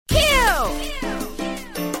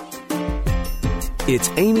It's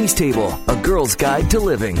Amy's Table, a girl's guide to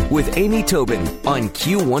living with Amy Tobin on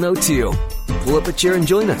Q102. Pull up a chair and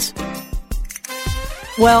join us.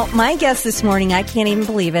 Well, my guest this morning, I can't even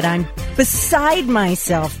believe it. I'm beside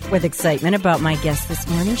myself with excitement about my guest this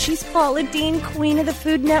morning. She's Paula Deen, queen of the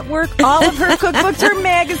Food Network. All of her cookbooks, her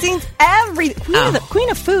magazines, queen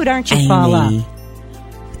of food, aren't you, Amy. Paula?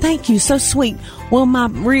 Thank you, so sweet. Well, my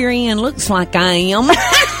rear end looks like I am.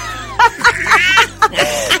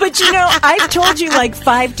 But you know, I've told you like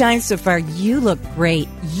 5 times so far, you look great.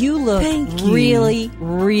 You look really,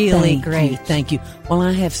 really great. Thank you. Well,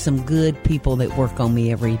 I have some good people that work on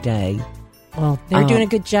me every day. Well, they're doing a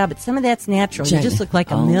good job, but some of that's natural. You just look like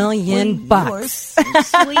 $1 million bucks. You are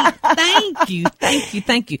so sweet.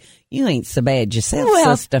 Thank you. You ain't so bad yourself,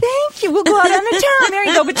 sister. Thank you. We'll go out on the town. There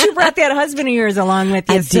you go. But you brought that husband of yours along with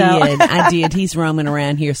you. I did. He's roaming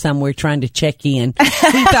around here somewhere trying to check in.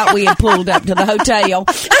 He thought we had pulled up to the hotel.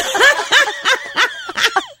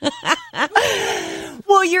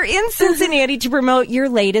 Well, you're in Cincinnati to promote your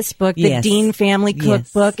latest book, the Deen Family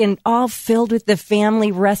Cookbook, and all filled with the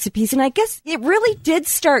family recipes. And I guess it really did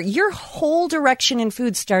start, your whole direction in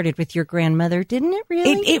food started with your grandmother, didn't it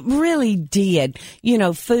really? It really did. You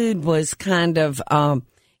know, food was kind of,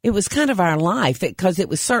 it was kind of our life because it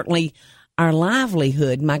was certainly our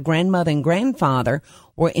livelihood. My grandmother and grandfather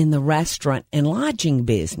were in the restaurant and lodging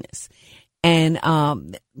business. And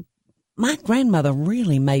my grandmother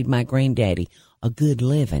really made my granddaddy a good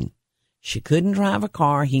living. She couldn't drive a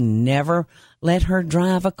car. He never let her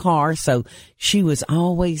drive a car. So she was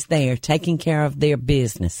always there taking care of their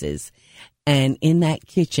businesses and in that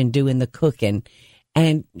kitchen doing the cooking.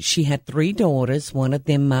 And she had 3 daughters, one of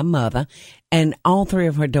them my mother, and all 3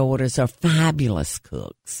 of her daughters are fabulous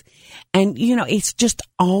cooks. And, you know, it's just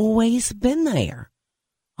always been there.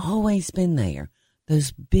 Always been there.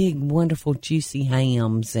 Those big, wonderful, juicy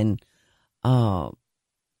hams and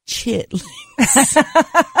chitlins.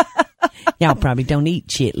 Y'all probably don't eat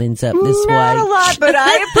chitlins up this way. Not a lot, but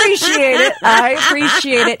I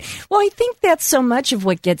appreciate it. Well, I think that's so much of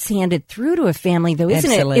what gets handed through to a family, though,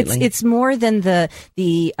 isn't Absolutely. it? It's more than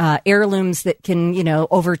the heirlooms that can, you know,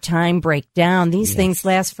 over time break down. These things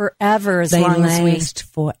last forever They long as we... last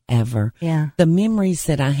forever. Yeah. The memories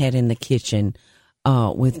that I had in the kitchen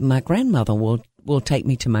with my grandmother will take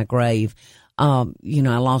me to my grave. You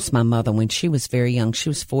know, I lost my mother when she was very young. She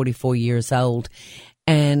was 44 years old.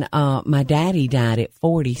 And my daddy died at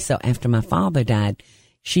 40. So after my father died,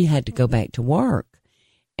 she had to go back to work.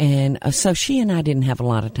 And so she and I didn't have a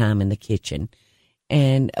lot of time in the kitchen.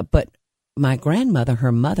 But my grandmother,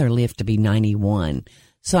 her mother lived to be 91.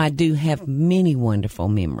 So I do have many wonderful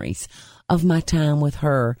memories of my time with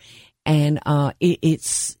her. And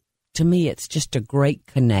it's... To me, it's just a great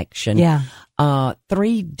connection. Yeah.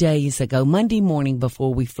 3 days ago, Monday morning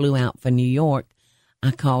before we flew out for New York,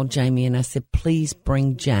 I called Jamie and I said, please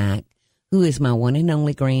bring Jack, who is my one and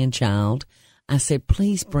only grandchild. I said,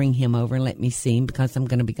 please bring him over and let me see him because I'm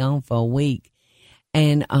going to be gone for a week.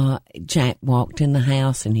 And Jack walked in the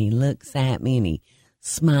house and he looks at me and he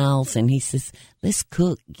smiles and he says, let's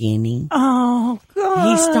cook, Guinea. Oh, God.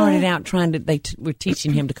 He started out they were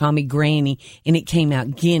teaching him to call me Granny, and it came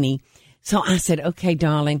out Guinea. So I said, okay,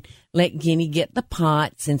 darling, let Guinea get the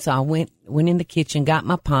pots. And so I went in the kitchen, got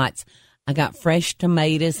my pots. I got fresh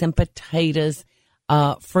tomatoes and potatoes,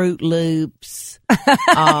 Fruit Loops.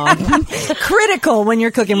 Critical when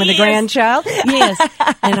you're cooking with a grandchild. Yes.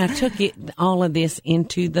 And I took all of this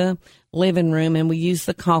into the living room, and we used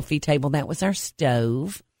the coffee table. That was our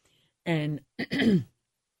stove. And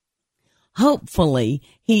hopefully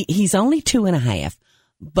he's only 2.5,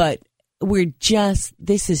 but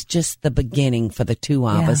this is just the beginning for the 2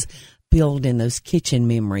 of us building those kitchen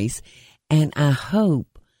memories. And I hope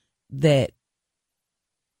that's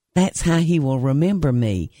how he will remember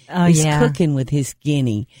me. Oh, He's cooking with his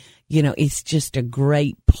Guinea. You know, it's just a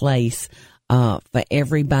great place for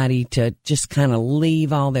everybody to just kind of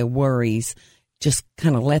leave all their worries, just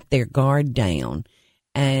kind of let their guard down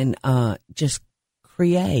and just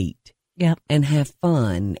create and have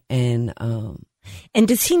fun. And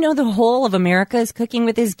does he know the whole of America is cooking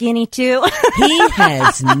with his Guinea too? He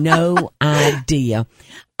has no idea.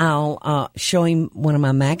 I'll show him one of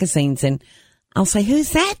my magazines and I'll say,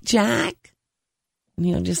 who's that, Jack? And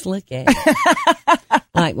he'll just look at it.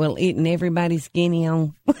 Like, well, eating everybody's Guinea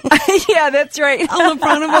on. Yeah, that's right. On the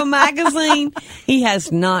front of a magazine. He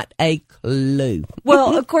has not a clue.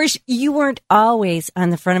 Well, of course, you weren't always on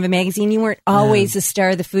the front of a magazine. You weren't always a star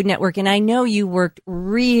of the Food Network. And I know you worked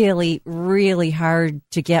really, really hard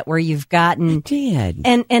to get where you've gotten. I did.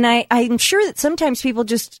 And I'm sure that sometimes people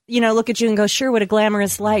just, look at you and go, sure, what a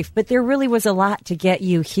glamorous life. But there really was a lot to get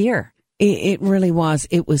you here. It really was.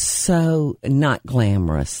 It was so not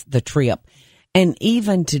glamorous, the trip. And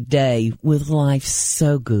even today, with life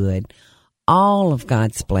so good, all of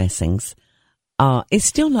God's blessings, it's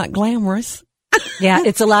still not glamorous. Yeah,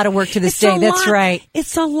 it's a lot of work to this day. That's right.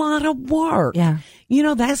 It's a lot of work. Yeah. You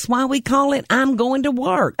know, that's why we call it, I'm going to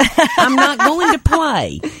work. I'm not going to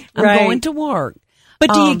play. I'm Right. going to work.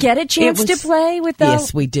 But do you get a chance to play with those?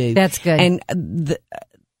 Yes, we do. That's good. And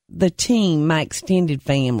the team, my extended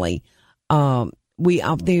family, we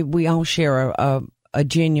all share a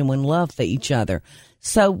genuine love for each other.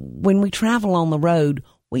 So when we travel on the road,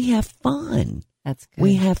 we have fun. That's good.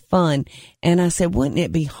 We have fun. And I said, wouldn't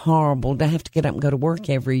it be horrible to have to get up and go to work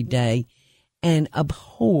every day and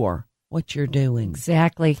abhor what you're doing?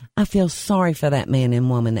 Exactly. I feel sorry for that man and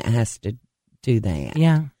woman that has to do that.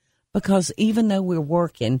 Yeah. Because even though we're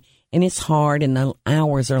working and it's hard and the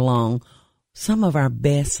hours are long, some of our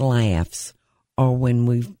best laughs are when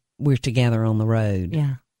we're together on the road.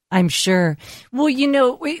 Yeah. I'm sure. Well, you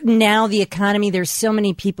know, now the economy, there's so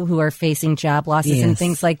many people who are facing job losses and Yes.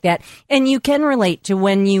 things like that. And you can relate to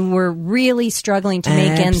when you were really struggling to make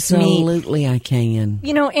ends meet. Absolutely, I can.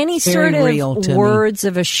 You know, any Very sort real of to me. words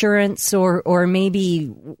of assurance or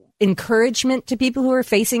maybe encouragement to people who are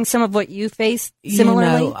facing some of what you faced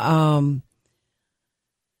similarly? You know,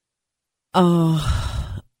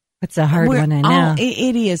 It's a hard one, I know.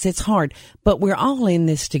 It is. It's hard. But we're all in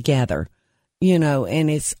this together, you know, and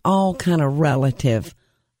it's all kind of relative.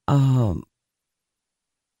 You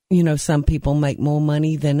know, some people make more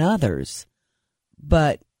money than others,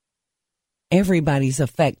 but everybody's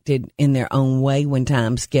affected in their own way when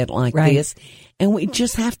times get like Right. this. And we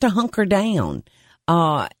just have to hunker down.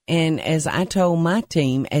 And as I told my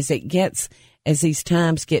team, as these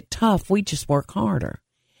times get tough, we just work harder.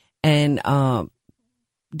 And,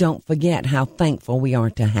 don't forget how thankful we are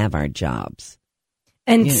to have our jobs.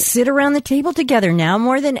 And sit around the table together now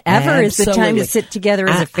more than ever is the time to Absolutely. sit together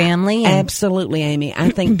as a family. And Absolutely, Amy. I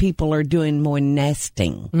think people are doing more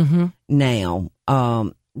nesting now,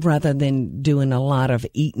 rather than doing a lot of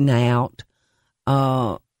eating out.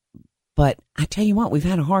 But I tell you what, we've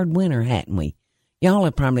had a hard winter, hadn't we? Y'all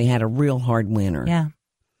have probably had a real hard winter. yeah.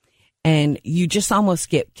 And you just almost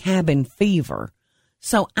get cabin fever.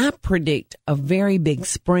 So I predict a very big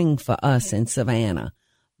spring for us in Savannah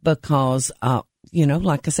because, you know,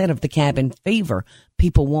 like I said, of the cabin fever,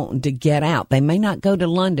 people wanting to get out. They may not go to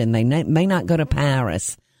London. They may not go to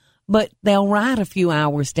Paris, but they'll ride a few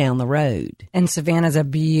hours down the road. And Savannah's a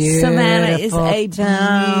beautiful Savannah is a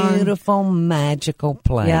town. beautiful, magical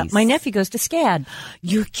place. Yeah, my nephew goes to SCAD.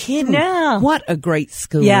 You're kidding. No. What a great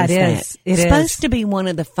school Yeah, is it that. is. It It's is. supposed to be one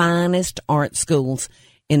of the finest art schools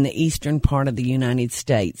in the eastern part of the United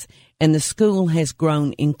States. And the school has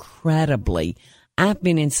grown incredibly. I've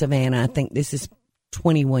been in Savannah, I think this is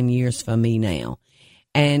 21 years for me now.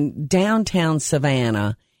 And downtown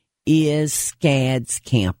Savannah is SCAD's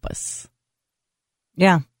campus.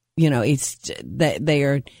 Yeah. You know, it's that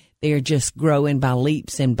they're just growing by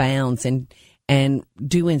leaps and bounds and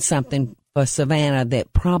doing something for Savannah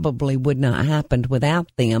that probably would not have happened without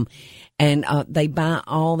them. And they buy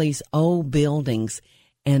all these old buildings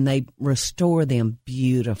and they restore them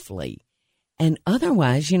beautifully. And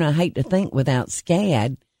otherwise, you know, I hate to think without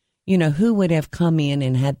SCAD, you know, who would have come in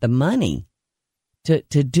and had the money to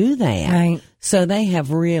do that? Right. So they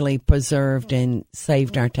have really preserved and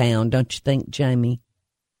saved our town, don't you think, Jamie?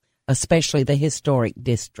 Especially the historic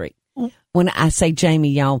district. When I say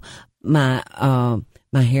Jamie, y'all, my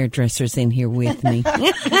hairdresser's in here with me.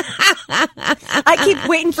 I keep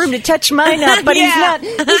waiting for him to touch mine up, but he's not.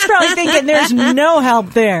 He's probably thinking there's no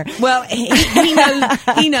help there. Well,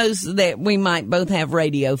 he knows that we might both have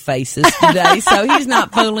radio faces today, so he's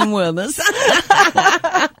not fooling with us.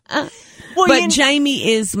 Well, But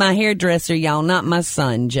Jamie is my hairdresser, y'all, not my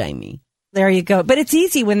son, Jamie. there you go. But it's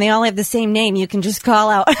easy when they all have the same name. You can just call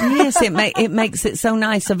out. Yes, it makes it so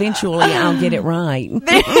nice. Eventually, I'll get it right.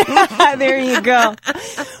 There you go.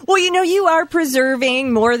 Well, you know, you are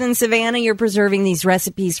preserving more than Savannah. You're preserving these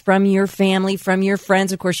recipes from your family, from your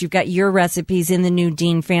friends. Of course, you've got your recipes in the new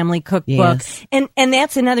Dean Family Cookbook. Yes. And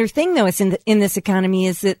that's another thing, though, it's in this economy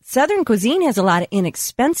is that Southern cuisine has a lot of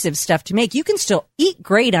inexpensive stuff to make. You can still eat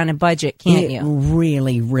great on a budget, can't It you?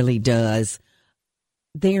 really, really does.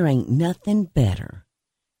 There ain't nothing better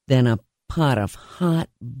than a pot of hot,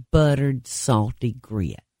 buttered, salty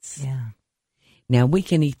grits. Yeah. Now, we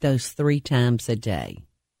can eat those 3 times a day.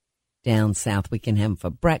 Down south, we can have them for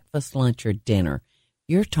breakfast, lunch, or dinner.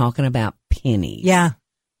 You're talking about pennies. Yeah.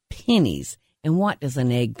 Pennies. And what does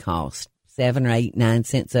an egg cost? 7 or 8, 9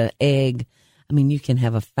 cents an egg. I mean, you can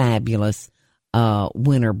have a fabulous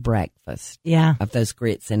winter breakfast. Yeah. Of those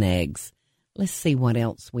grits and eggs. Let's see what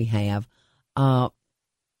else we have. Ham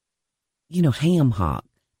hock.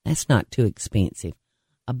 That's not too expensive.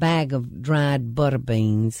 A bag of dried butter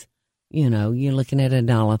beans, you're looking at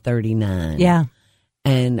 $1.39. Yeah.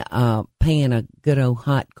 And pan of good old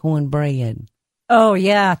hot cornbread. Oh,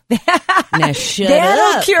 yeah. Now shut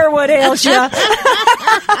That'll up. cure what ails you.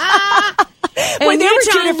 When there were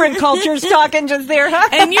two different cultures talking just there, huh?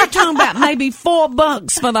 And you're talking about maybe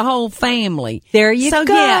 $4 for the whole family. There you so,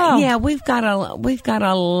 go. Yeah, we've got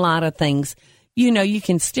a lot of things. You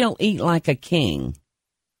can still eat like a king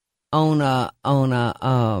on a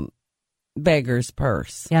beggar's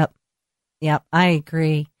purse. Yep, I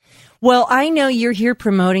agree. Well, I know you're here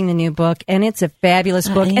promoting the new book, and it's a fabulous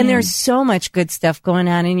book, and there's so much good stuff going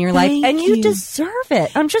on in your life, and you deserve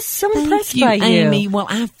it. I'm just so impressed by you. Amy. Well,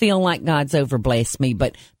 I feel like God's overblessed me,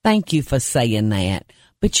 but thank you for saying that.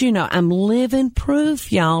 But, I'm living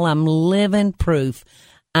proof, y'all. I'm living proof.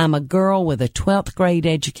 I'm a girl with a 12th grade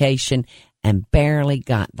education and barely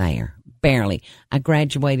got there. Barely. I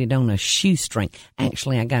graduated on a shoestring.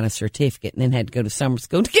 Actually, I got a certificate and then had to go to summer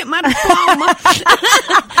school to get my diploma.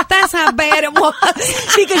 That's how bad it was.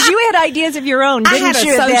 Because you had ideas of your own, didn't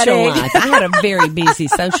you? I had a social life. I had a very busy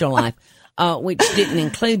social life, which didn't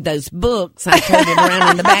include those books I toted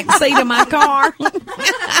around in the back seat of my car.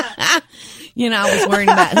 I was worried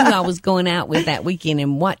about who I was going out with that weekend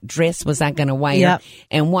and what dress was I going to wear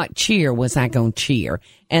and what cheer was I going to cheer.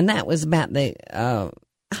 And that was about the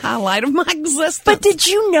highlight of my existence. But did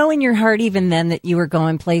you know in your heart even then that you were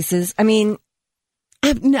going places? I mean,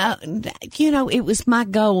 no, it was my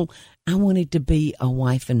goal. I wanted to be a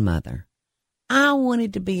wife and mother. I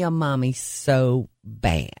wanted to be a mommy so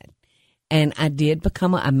bad. And I did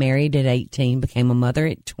I married at 18, became a mother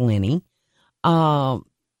at 20. And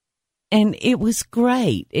it was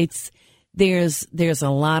great. There's a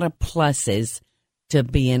lot of pluses to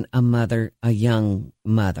being a mother, a young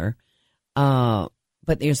mother.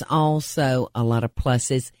 But there's also a lot of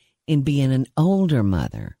pluses in being an older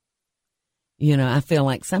mother. I feel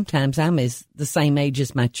like sometimes I'm the same age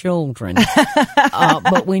as my children.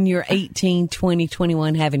 But when you're 18, 20,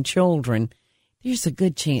 21 having children, there's a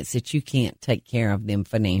good chance that you can't take care of them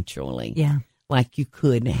financially. Yeah. Like you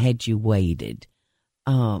could had you waited.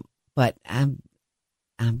 But I'm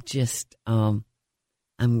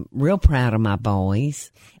real proud of my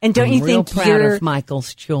boys. And don't you think real proud of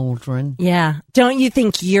Michael's children? Yeah. Don't you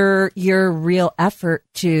think your real effort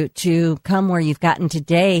to come where you've gotten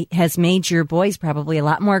today has made your boys probably a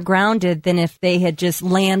lot more grounded than if they had just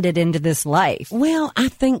landed into this life? Well, I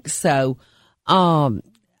think so. The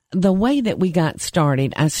way that we got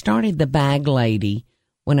started, I started the Bag Lady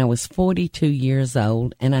when I was 42 years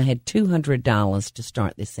old, and I had $200 to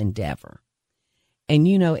start this endeavor. And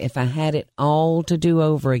if I had it all to do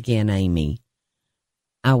over again, Amy,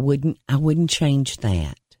 I wouldn't change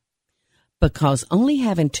that. Because only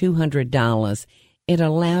having $200, it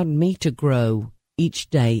allowed me to grow each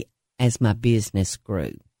day as my business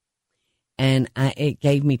grew. And it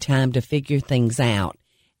gave me time to figure things out.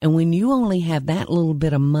 And when you only have that little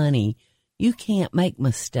bit of money, you can't make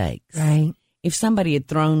mistakes. Right. If somebody had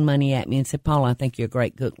thrown money at me and said, Paula, I think you're a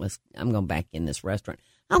great cook. I'm going back in this restaurant,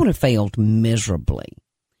 I would have failed miserably.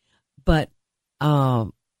 But I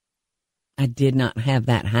did not have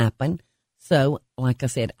that happen. So, like I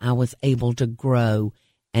said, I was able to grow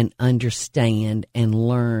and understand and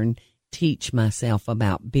learn, teach myself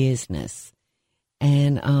about business.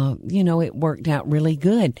 And, it worked out really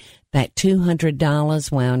good. That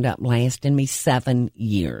 $200 wound up lasting me 7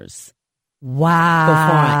 years. Wow.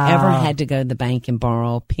 Before I ever had to go to the bank and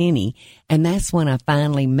borrow a penny. And that's when I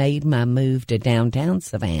finally made my move to downtown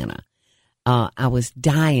Savannah. I was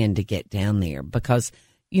dying to get down there because,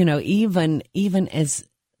 even as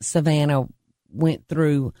Savannah went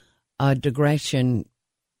through a digression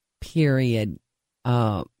period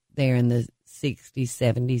there in the 60s,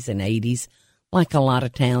 70s, and 80s, like a lot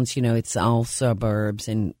of towns, it's all suburbs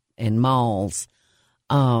and malls.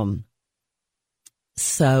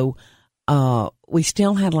 So we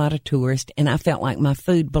still had a lot of tourists, and I felt like my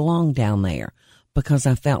food belonged down there because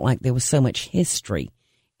I felt like there was so much history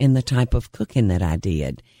in the type of cooking that I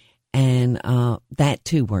did. And that,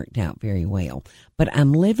 too, worked out very well. But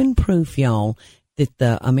I'm living proof, y'all, that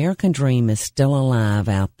the American dream is still alive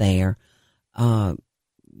out there.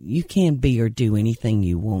 You can be or do anything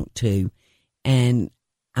you want to. And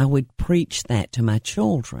I would preach that to my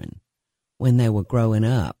children when they were growing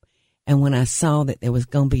up. And when I saw that there was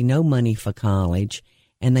going to be no money for college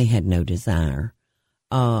and they had no desire,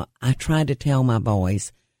 I tried to tell my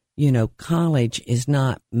boys, college is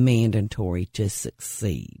not mandatory to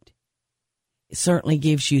succeed. certainly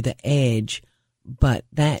gives you the edge, but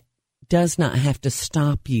that does not have to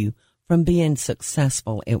stop you from being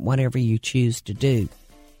successful at whatever you choose to do.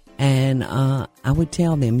 And I would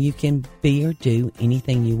tell them you can be or do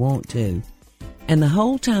anything you want to. And the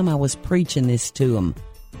whole time I was preaching this to them,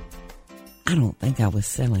 I don't think I was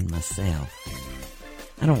selling myself.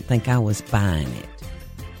 I don't think I was buying it.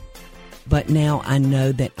 But now I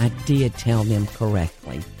know that I did tell them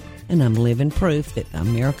correctly. And I'm living proof that the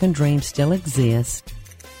American dream still exists.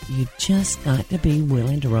 You just got to be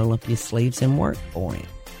willing to roll up your sleeves and work for it.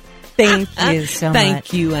 Thank you so much.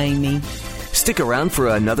 Thank you, Amy. Stick around for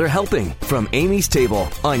another helping from Amy's Table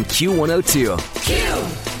on Q102.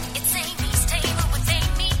 It's Amy's Table with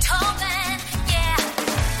Amy Tobin, yeah.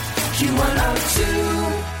 Q102.